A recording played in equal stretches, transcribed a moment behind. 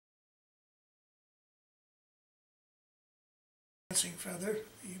Feather,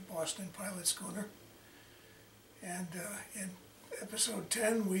 the Boston pilot schooner. And in episode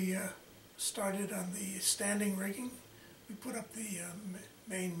 10 we started on the standing rigging. We put up the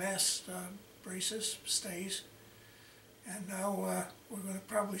main mast braces, stays, and now we're going to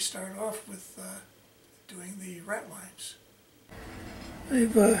probably start off with doing the rat lines.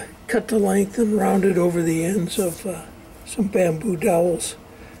 I've cut the length and rounded over the ends of some bamboo dowels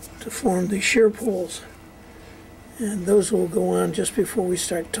to form the shear poles. And those will go on just before we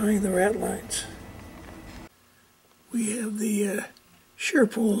start tying the rat lines. We have the shear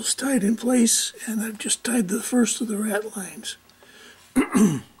poles tied in place, and I've just tied the first of the rat lines.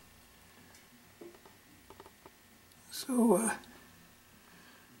 So I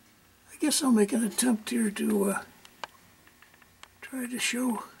guess I'll make an attempt here to try to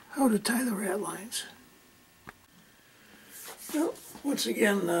show how to tie the rat lines. Well, once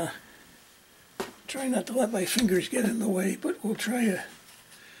again, try not to let my fingers get in the way, but we'll try to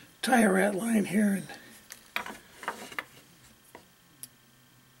tie a rat line here and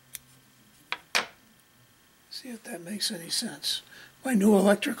see if that makes any sense. My new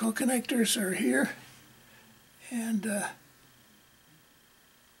electrical connectors are here, and I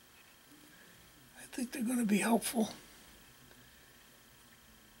think they're going to be helpful.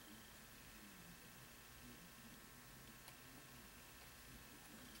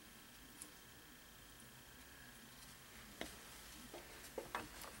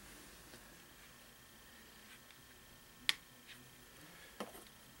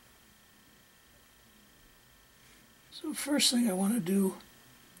 So first thing I want to do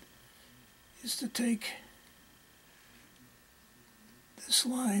is to take this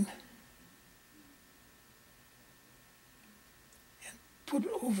line and put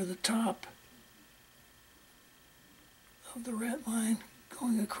it over the top of the rat line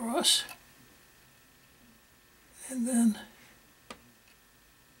going across, and then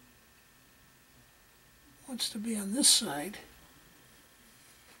wants to be on this side.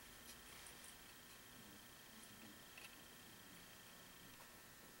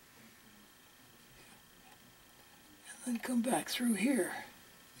 Then come back through here.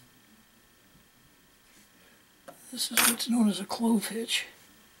 This is what's known as a clove hitch.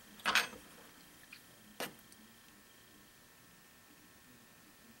 I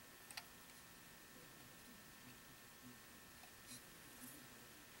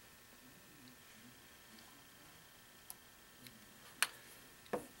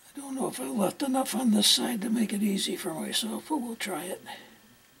don't know if I left enough on this side to make it easy for myself, but we'll try it.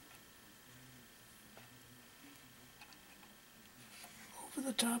 Over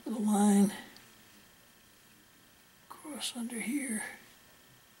the top of the line, cross under here.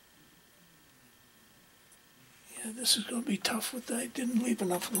 Yeah, this is going to be tough with that. I didn't leave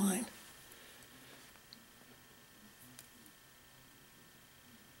enough line.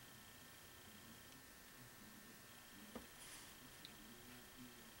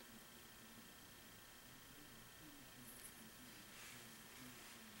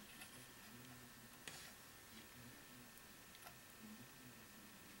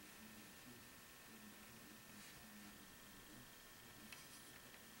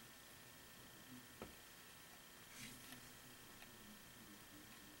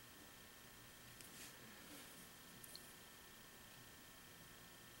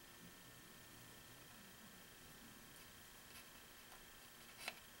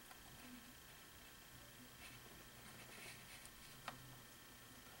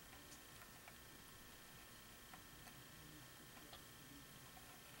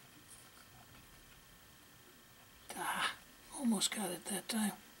 Almost got it that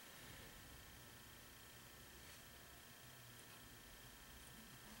time.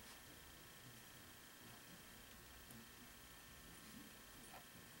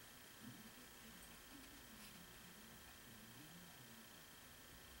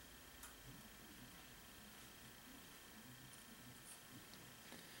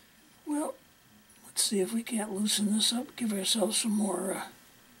 Well, let's see if we can't loosen this up, give ourselves some more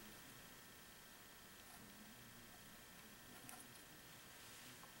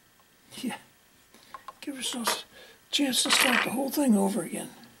give ourselves a chance to start the whole thing over again.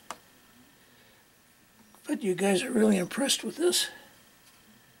 But you guys are really impressed with this.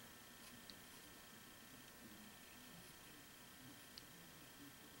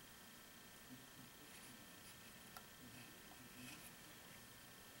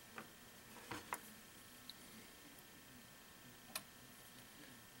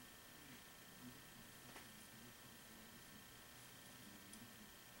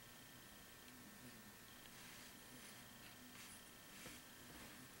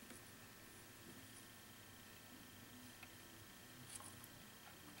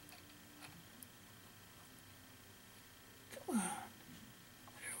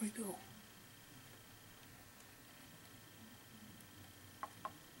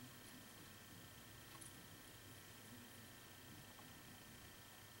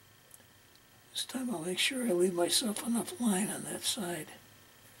 This time I'll make sure I leave myself enough line on that side.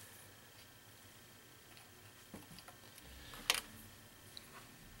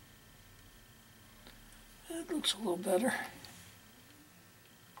 That looks a little better.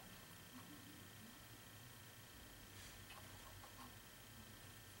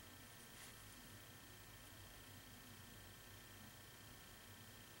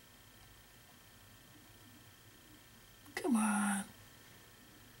 Come on.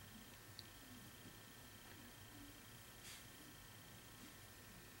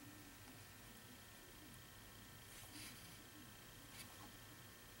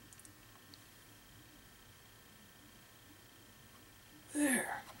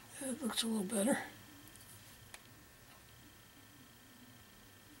 There. That looks a little better.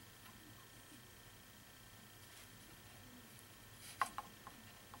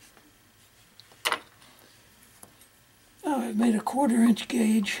 Now I've made a 1/4 inch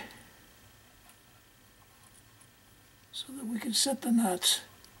gauge so that we can set the nuts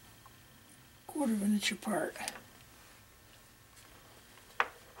 1/4 inch apart.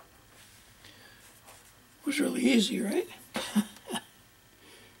 Was really easy, right?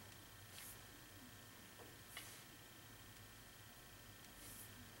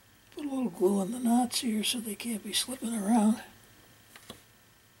 Put a little glue on the knots here so they can't be slipping around.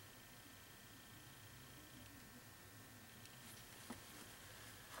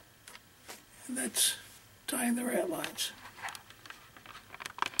 And that's tying the rat lines.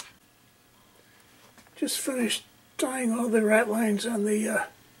 Just finished tying all the rat lines on the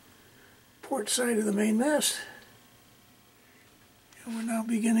port side of the mainmast. And we're now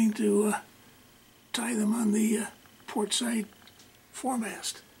beginning to tie them on the port side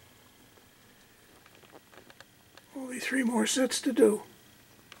foremast. Only 3 more sets to do.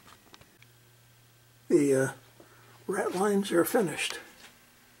 The rat lines are finished.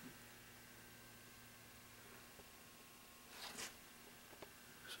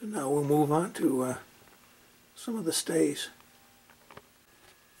 So now we'll move on to some of the stays.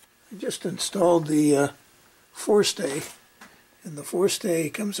 I just installed the forestay, and the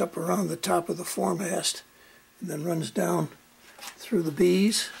forestay comes up around the top of the foremast and then runs down through the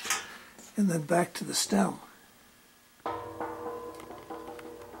bees and then back to the stem.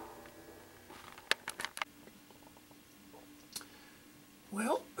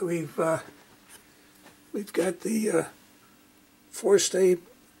 Well, we've got the forestay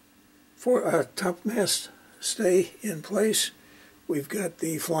topmast stay in place. We've got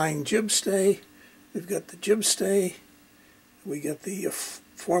the flying jib stay. We've got the jib stay. We got the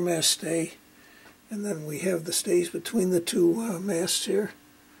foremast stay, and then we have the stays between the 2 masts here.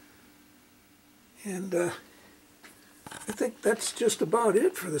 And I think that's just about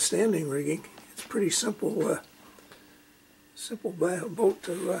it for the standing rigging. It's pretty simple. Simple boat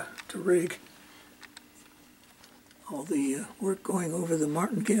to rig. All the work going over the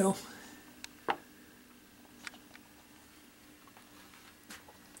martingale.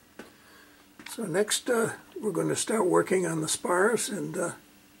 So next we're going to start working on the spars and the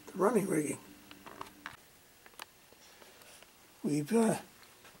running rigging. We've going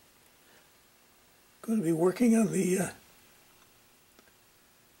to be working on the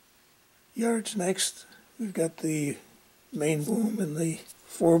yards next. We've got the main boom and the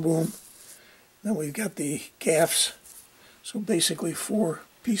foreboom. Then we've got the gaffs. So basically 4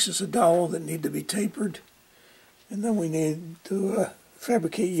 pieces of dowel that need to be tapered. And then we need to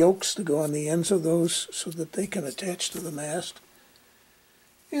fabricate yokes to go on the ends of those so that they can attach to the mast.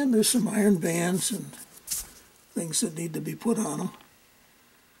 And there's some iron bands and things that need to be put on them.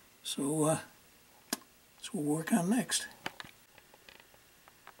 So that's what we'll work on next.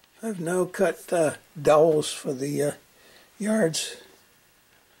 I've now cut dowels for the yards,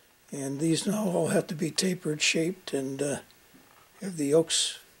 and these now all have to be tapered, shaped, and have the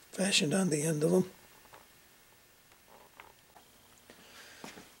yokes fashioned on the end of them.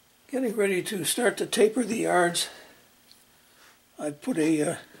 Getting ready to start to taper the yards. I put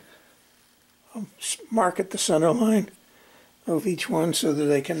a mark at the center line of each one so that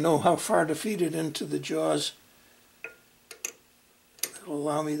I can know how far to feed it into the jaws. That'll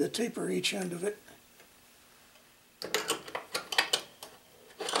allow me to taper each end of it.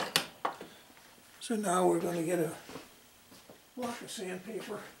 So now we're going to get a block of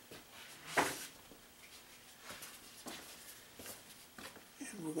sandpaper.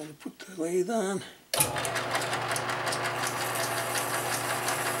 And we're going to put the lathe on.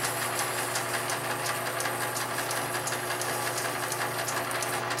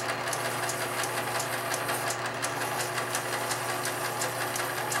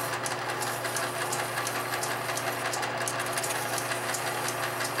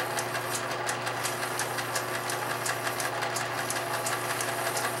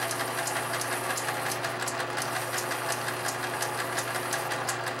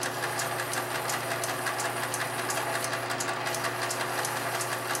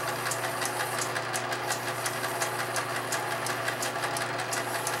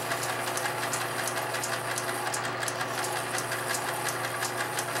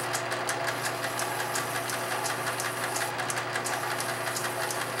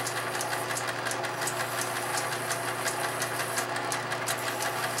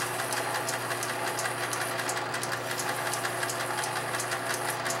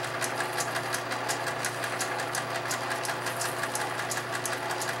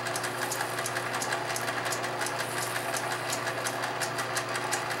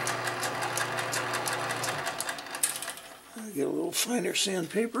 finer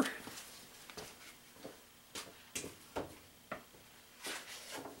sandpaper.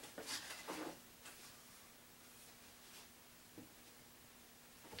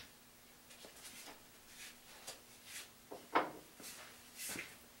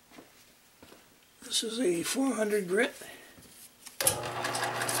 This is a 400 grit.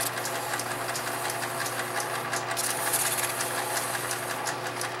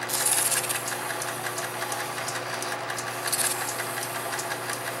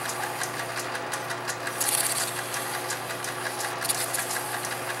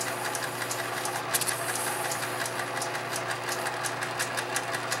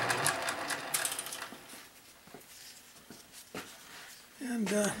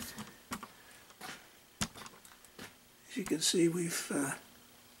 And as you can see, we've,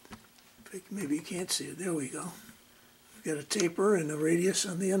 maybe you can't see it, there we go. We've got a taper and a radius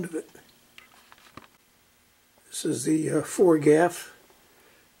on the end of it. This is the 4 gaff,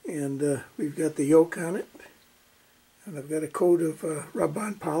 and we've got the yoke on it. And I've got a coat of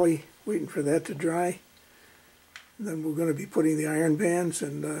rub-on poly, waiting for that to dry. And then we're going to be putting the iron bands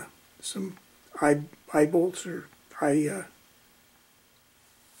and some eye bolts or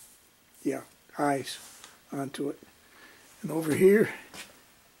eyes onto it. And over here,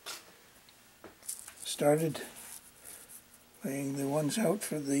 started laying the ones out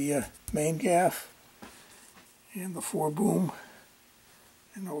for the main gaff and the 4 boom.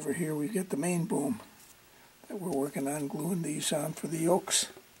 And over here we've got the main boom that we're working on gluing these on for the yokes.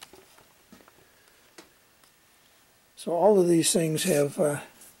 So all of these things have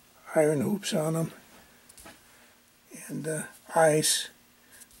iron hoops on them and eyes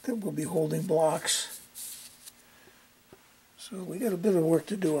that will be holding blocks. So we got a bit of work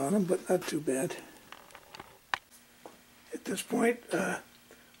to do on them, but not too bad. At this point,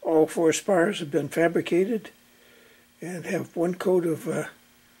 all 4 spars have been fabricated and have 1 coat of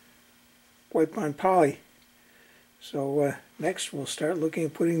white bond poly. So next we'll start looking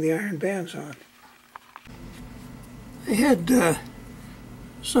at putting the iron bands on. I had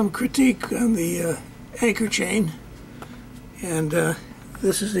some critique on the anchor chain, and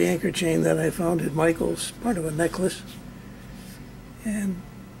this is the anchor chain that I found at Michael's, part of a necklace. And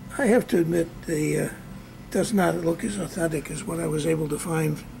I have to admit, it does not look as authentic as what I was able to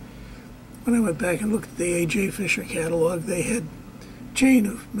find. When I went back and looked at the A.J. Fisher catalog, they had chain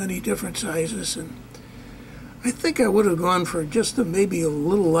of many different sizes, and I think I would have gone for just maybe a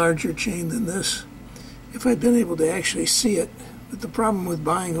little larger chain than this if I'd been able to actually see it. But the problem with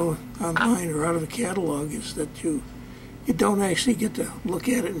buying online or out of a catalog is that you don't actually get to look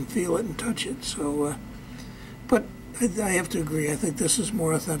at it and feel it and touch it. So, but I have to agree. I think this is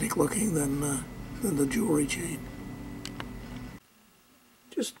more authentic looking than the jewelry chain.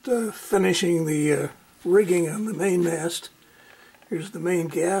 Just finishing the rigging on the main mast. Here's the main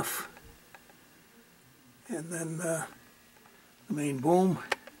gaff, and then the main boom.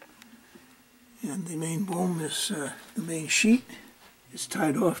 And the main boom is the main sheet. It's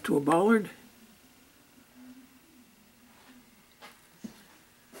tied off to a bollard.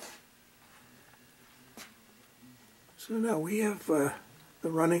 So now we have the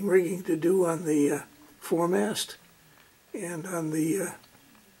running rigging to do on the foremast and on the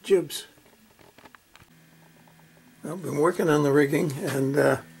jibs. I've been working on the rigging and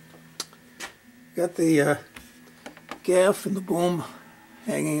got the gaff and the boom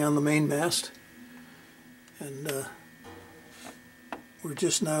hanging on the main mast, and we're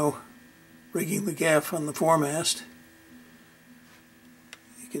just now rigging the gaff on the foremast.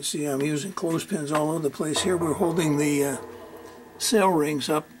 You can see I'm using clothespins all over the place here. We're holding the sail rings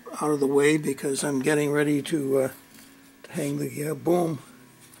up out of the way because I'm getting ready to hang the boom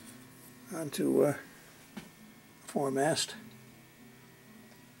onto foremast,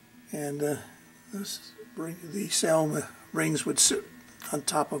 and the sail rings would sit on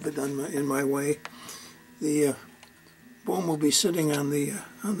top of it in my way. The boom will be sitting on the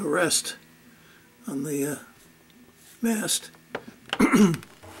rest on the mast.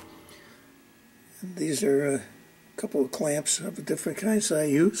 And these are a couple of clamps of different kinds I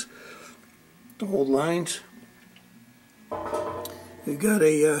use to hold lines. We've got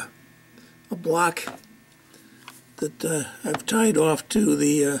a block that I've tied off to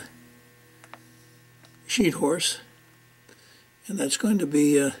the sheet horse, and that's going to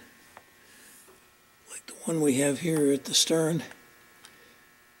be like the one we have here at the stern.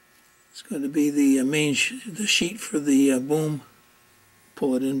 It's going to be the main the sheet for the boom.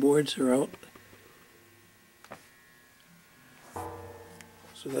 Pull it inboards or out.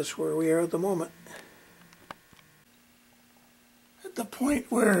 So that's where we are at the moment. At the point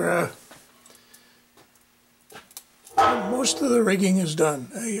where Most of the rigging is done,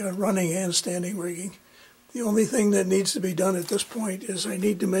 running and standing rigging. The only thing that needs to be done at this point is I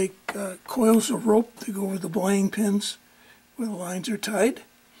need to make coils of rope to go over the belaying pins where the lines are tied.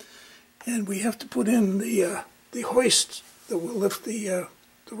 And we have to put in the hoists that will lift the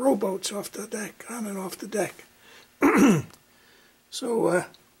rowboats off the deck, on and off the deck. So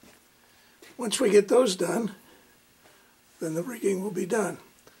once we get those done, then the rigging will be done.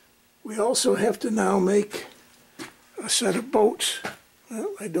 We also have to now make a set of boats.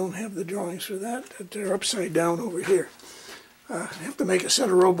 Well, I don't have the drawings for that. They're upside down over here. I have to make a set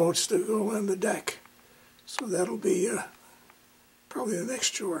of rowboats to go on the deck. So that'll be probably the next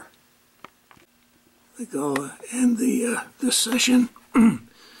chore. I think I'll end this session,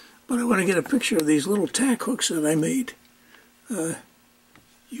 but I want to get a picture of these little tack hooks that I made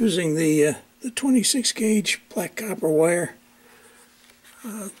using the 26 gauge black copper wire.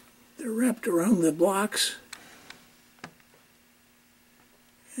 They're wrapped around the blocks,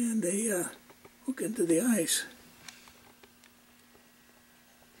 and they hook into the ice.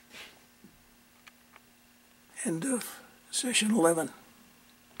 End of session 11.